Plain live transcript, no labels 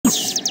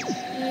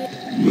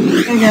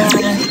Hey guys,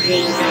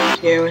 Green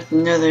here with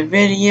another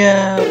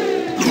video.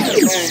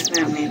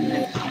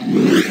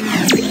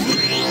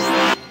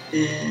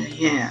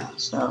 Yeah,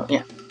 so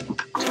yeah.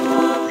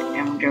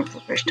 I'm doing for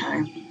the first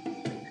time.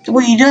 So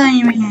what are you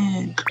doing,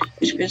 man?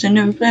 Just because I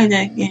never played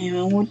that game,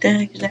 and what the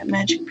heck is that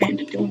Magic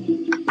Panda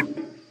doing?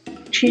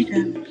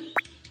 Cheetah.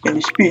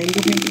 Gonna spin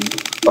the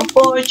wheel of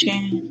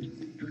fortune.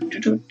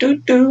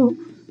 Do.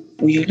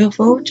 Wheel of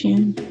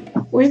fortune.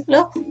 Wheel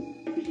of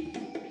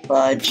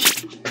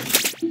fudge.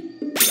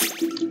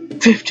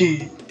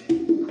 50.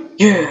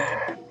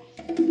 Yeah.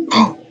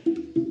 Oh.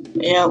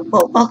 Yeah,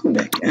 well, welcome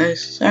back,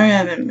 guys. Sorry I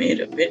haven't made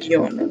a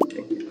video in a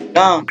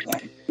long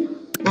time.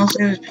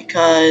 Mostly it was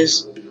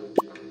because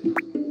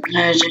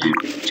I was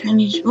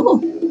Chinese.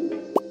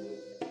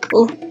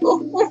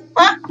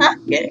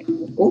 Get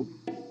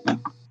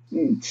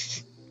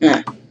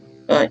it?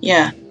 But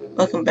yeah,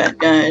 welcome back,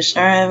 guys.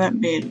 Sorry I haven't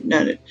made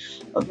a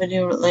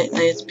video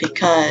lately. It's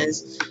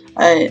because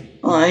I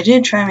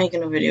did try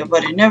making a video,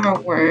 but it never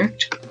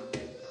worked.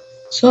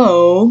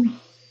 So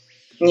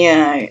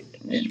yeah,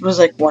 it was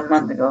like 1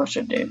 month ago,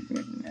 so it didn't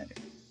really matter.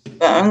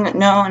 But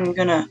now I'm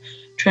gonna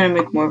try to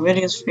make more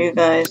videos for you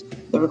guys.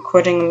 The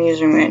recording I'm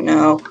using right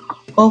now,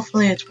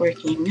 hopefully it's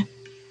working.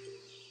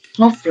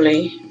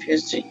 Hopefully,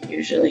 because it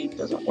usually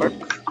doesn't work.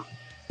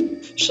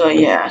 So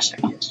yeah, so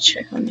I have to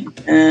check on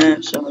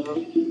it. So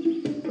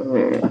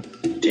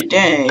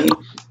today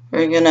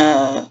we're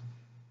gonna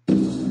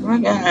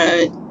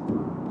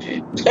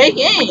play a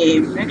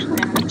game.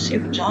 Actually, I'm gonna see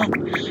who's on.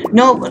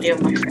 Nobody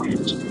of my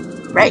friends.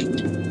 Right.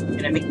 I'm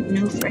gonna make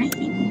new friends.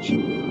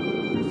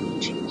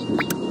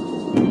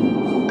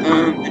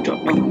 I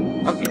don't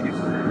know. Okay.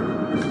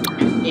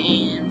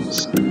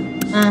 Games.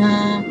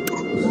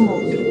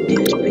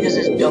 Just because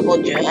it's double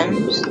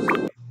gems.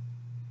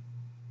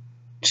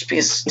 Just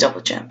because it's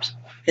double gems.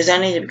 Because I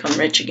need to become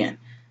rich again.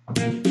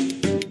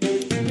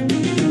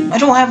 I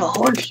don't have a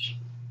horse.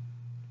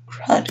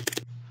 Crud.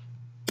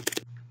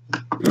 I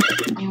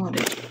know what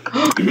it is.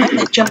 I'm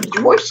a jumpy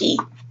horsey.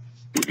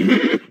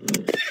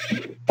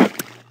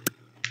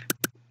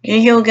 Here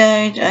you go,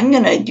 guys. I'm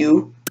gonna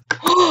do.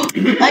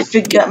 I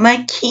forgot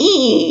my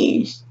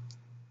keys.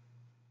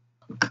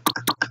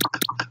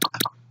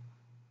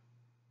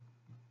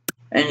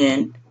 And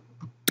then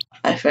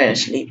I fell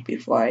asleep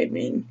before I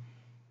mean.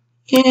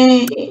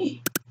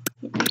 Yay!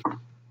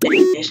 There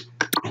it is.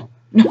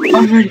 No,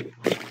 I'm ready.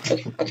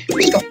 Okay, let's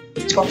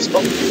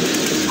go.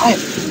 Hi.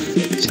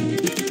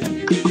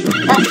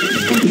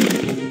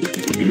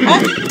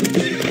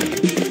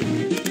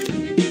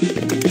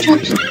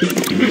 Jumps.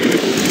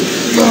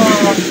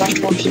 Oh, flash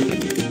horse.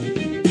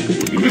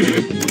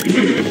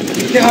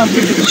 Yeah, I'm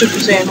freaking Super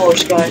Saiyan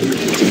horse, guys.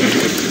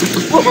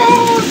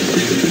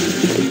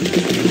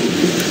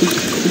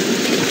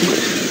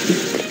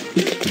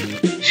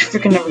 She's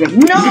freaking never gonna.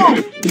 No!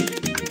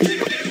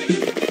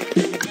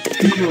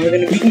 He's never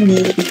gonna beat me.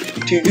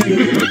 Too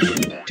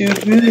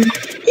good.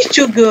 He's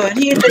too good.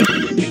 He is like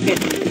freaking.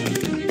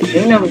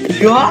 He'll never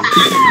die!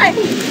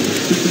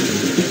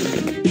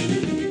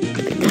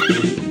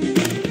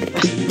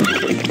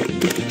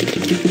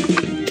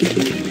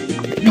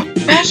 No,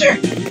 faster!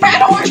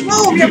 Bad horse,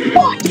 move! You're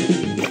fucked!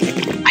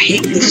 I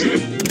hate this. I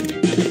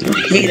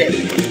hate it.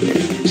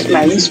 It's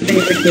my least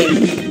favorite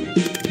game.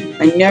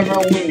 I never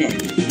win it.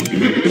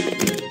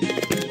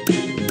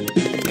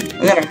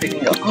 I gotta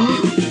freaking go.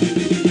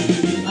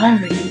 I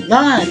really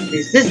love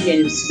this. This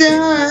game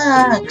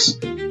sucks.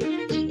 I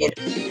hate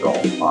it so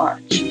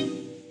much.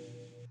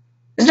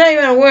 It's not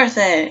even worth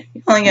it.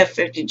 You only get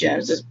 50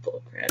 gems. This is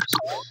bullcrap.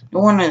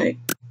 No wonder they.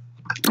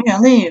 Yeah,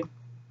 leave.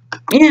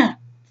 Yeah,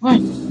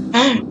 fine.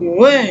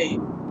 Way.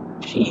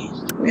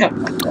 Jeez, we gotta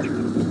find better.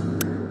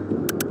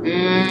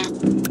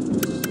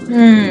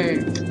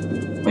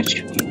 What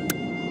should we?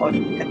 Oh, we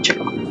gotta check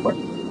out the port.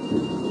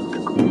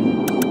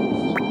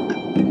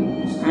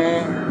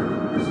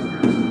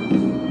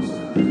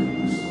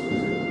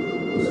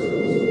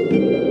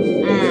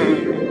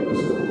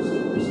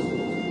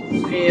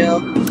 Feel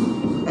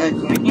like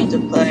we need to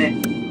play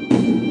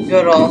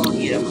good old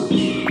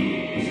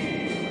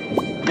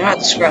I'm not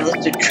describing.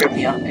 Let's do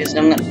trivia because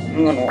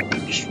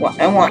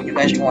I want you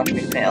guys to watch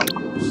me fail.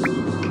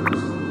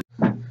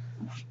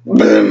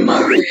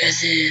 Mario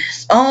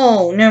this.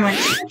 Oh, never mind.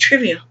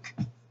 Trivia.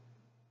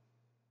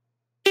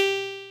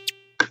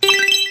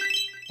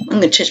 I'm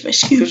gonna test my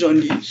skills on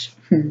this.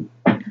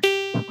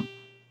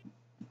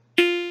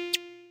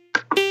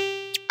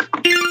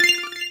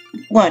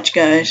 Watch,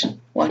 guys.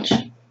 Watch.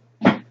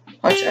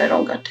 I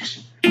don't got this.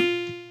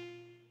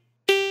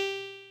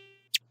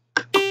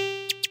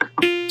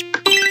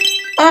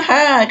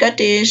 Aha! I got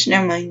this.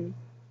 Never mind.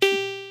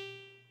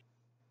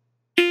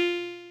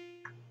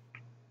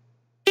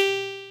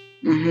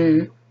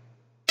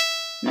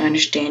 I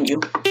understand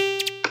you.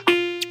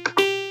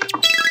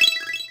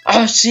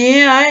 Oh,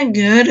 see, I'm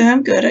good. I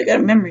got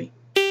a memory.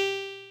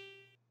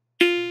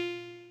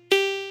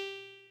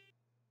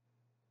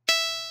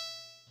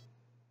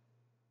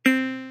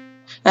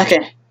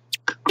 Okay.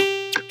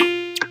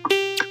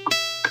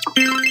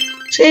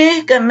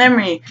 See, got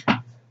memory.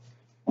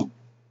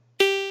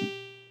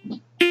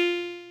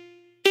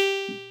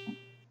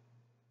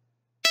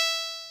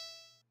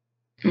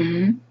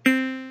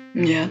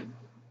 Yeah.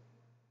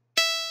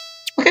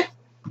 Okay.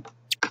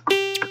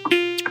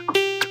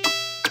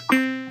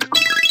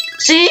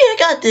 See, I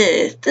got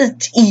this.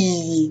 That's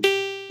easy.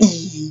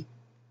 Easy.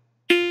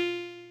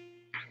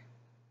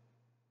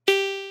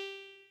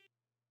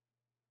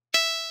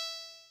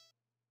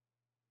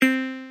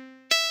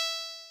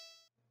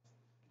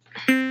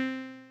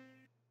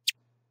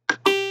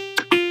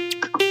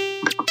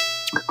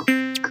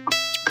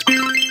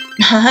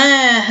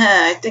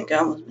 I think I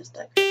almost missed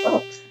that.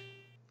 Oh.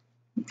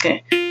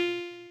 Okay.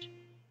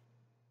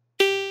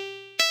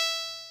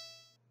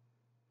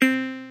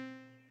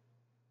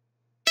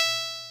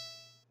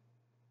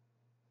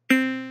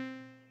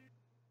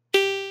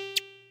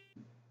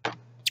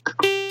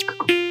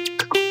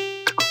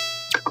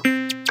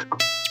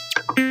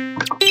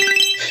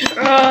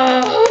 Oh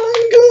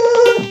my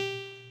god!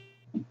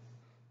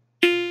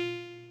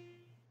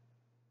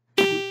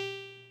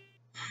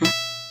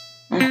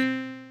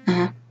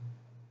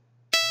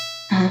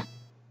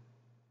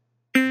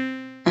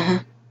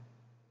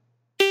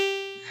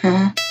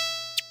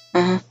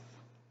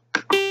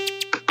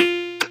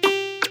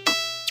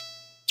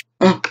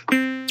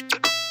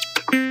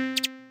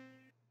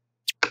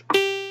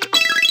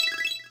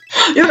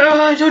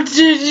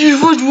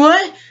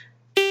 What?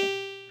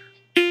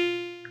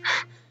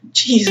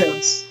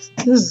 Jesus.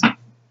 This is...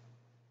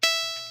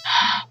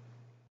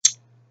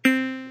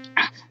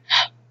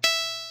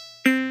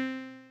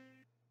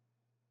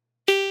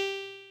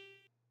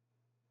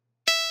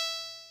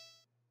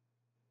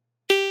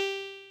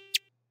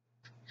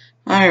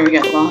 Alright, we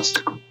got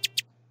lost.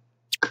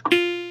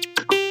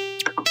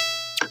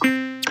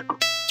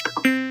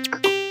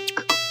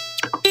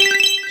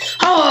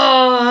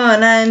 Oh,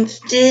 and I'm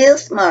still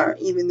smart,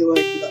 even though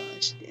I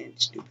lost and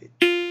stupid.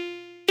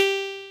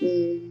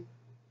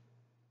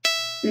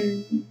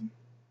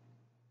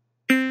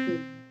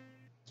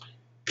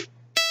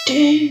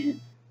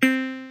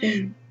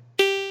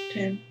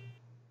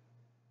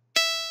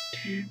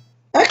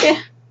 Okay.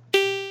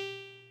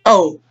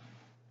 Oh.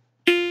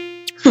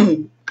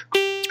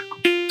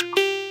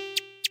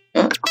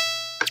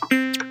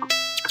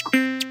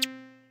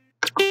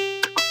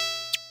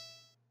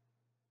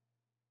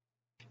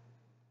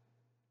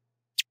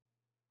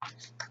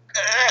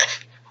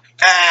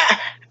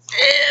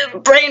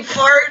 Brain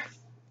fart.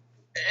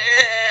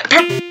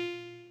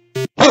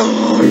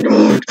 Oh my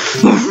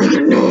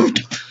god.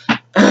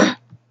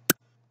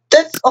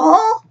 That's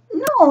all?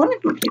 No, I'm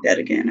not gonna play that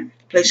again.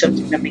 Play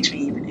something that makes me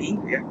even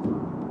angrier.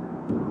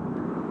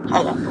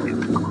 How long are we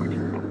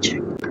recording? Let me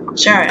check.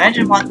 Sorry, I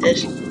didn't want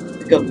this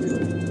to go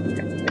good.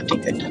 I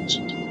think I touched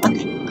it.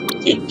 Okay.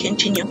 See,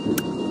 continue.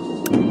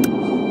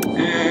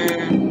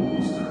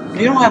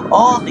 We don't have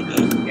all the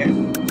games here.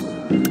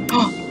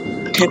 Oh,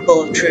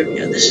 Temple of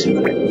Trivia. This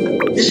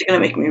is gonna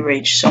make me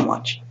rage so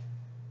much.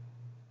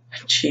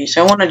 Jeez,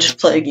 I want to just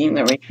play a game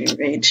that makes me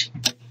rage.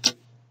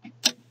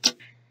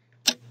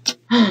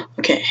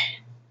 Okay.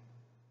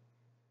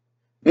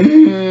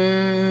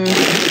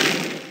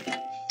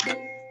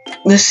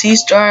 The sea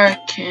star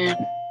can...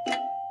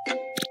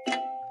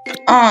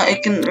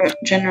 it can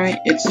regenerate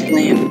its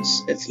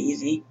limbs. It's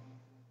easy.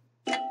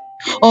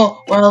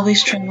 Oh, while we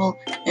travel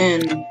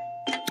in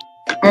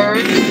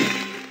birds.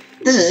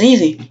 This is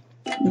easy.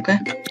 Okay.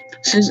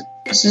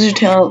 Scissor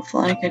tail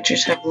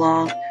flycatchers have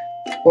long,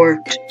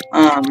 forked,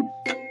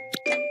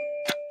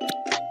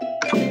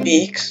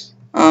 beaks.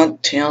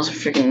 Tails are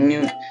freaking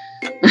new.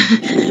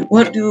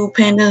 What do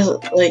pandas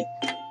like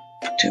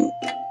to?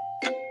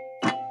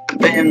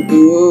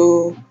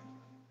 Bamboo.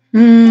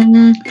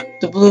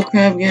 The blue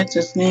crab gets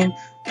its name.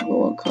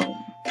 What color?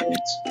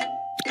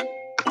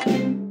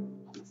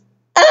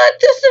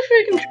 This is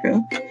freaking true.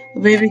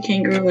 The baby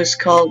kangaroo is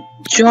called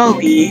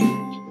Joey.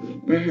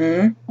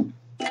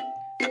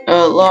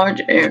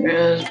 Large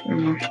areas.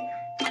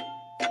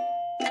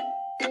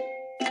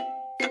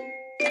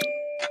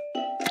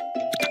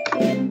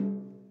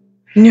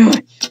 Knew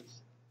it.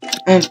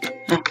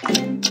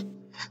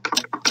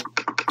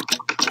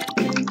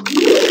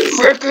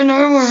 Frickin' I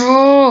was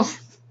off.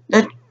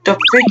 The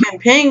freaking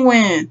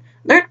penguin.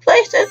 Third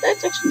place.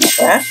 That's actually not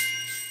bad.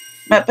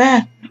 Not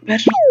bad. Not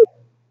bad at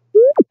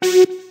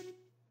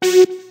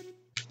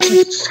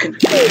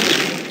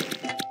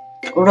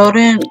all.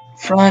 Rodent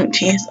front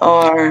teeth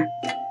are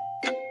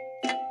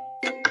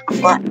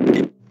flat.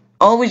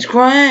 Always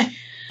cry.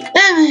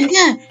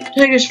 Yeah.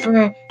 Tiger's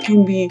fur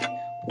can be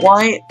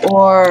white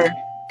or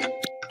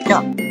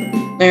yeah.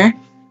 There.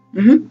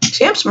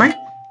 See, I'm smart.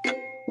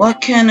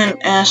 What can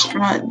an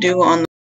astronaut do on